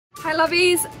Hi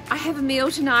lovies, I have a meal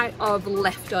tonight of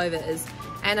leftovers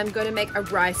and I'm going to make a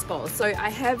rice bowl. So I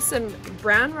have some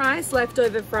brown rice left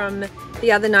over from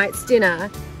the other night's dinner,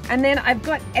 and then I've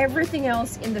got everything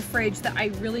else in the fridge that I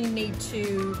really need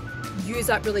to use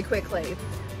up really quickly.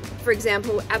 For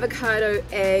example, avocado,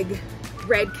 egg,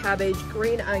 red cabbage,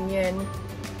 green onion,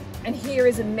 and here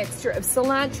is a mixture of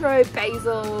cilantro,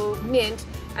 basil, mint,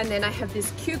 and then I have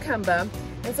this cucumber.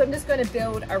 And so I'm just going to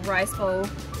build a rice bowl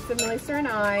for Melissa and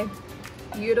I.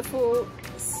 Beautiful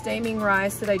steaming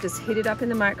rice that I just heated up in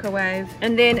the microwave.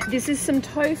 And then this is some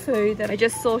tofu that I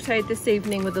just sauteed this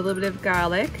evening with a little bit of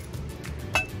garlic,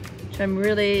 which I'm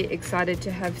really excited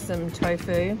to have some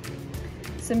tofu.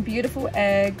 Some beautiful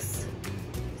eggs,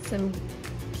 some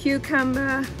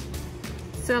cucumber,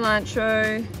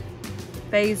 cilantro,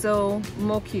 basil,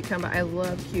 more cucumber. I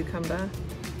love cucumber.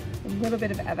 A little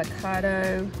bit of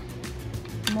avocado,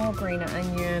 more green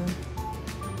onion,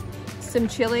 some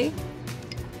chili.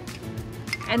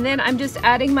 And then I'm just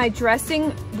adding my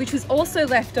dressing, which was also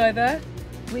left over,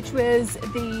 which was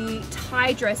the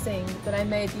Thai dressing that I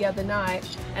made the other night.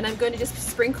 And I'm going to just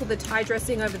sprinkle the Thai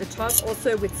dressing over the top,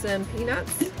 also with some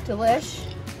peanuts. Delish.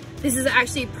 This is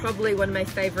actually probably one of my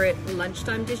favorite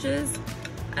lunchtime dishes.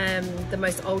 The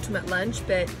most ultimate lunch,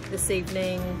 but this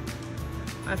evening,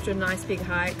 after a nice big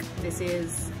hike, this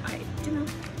is my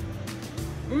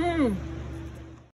dinner.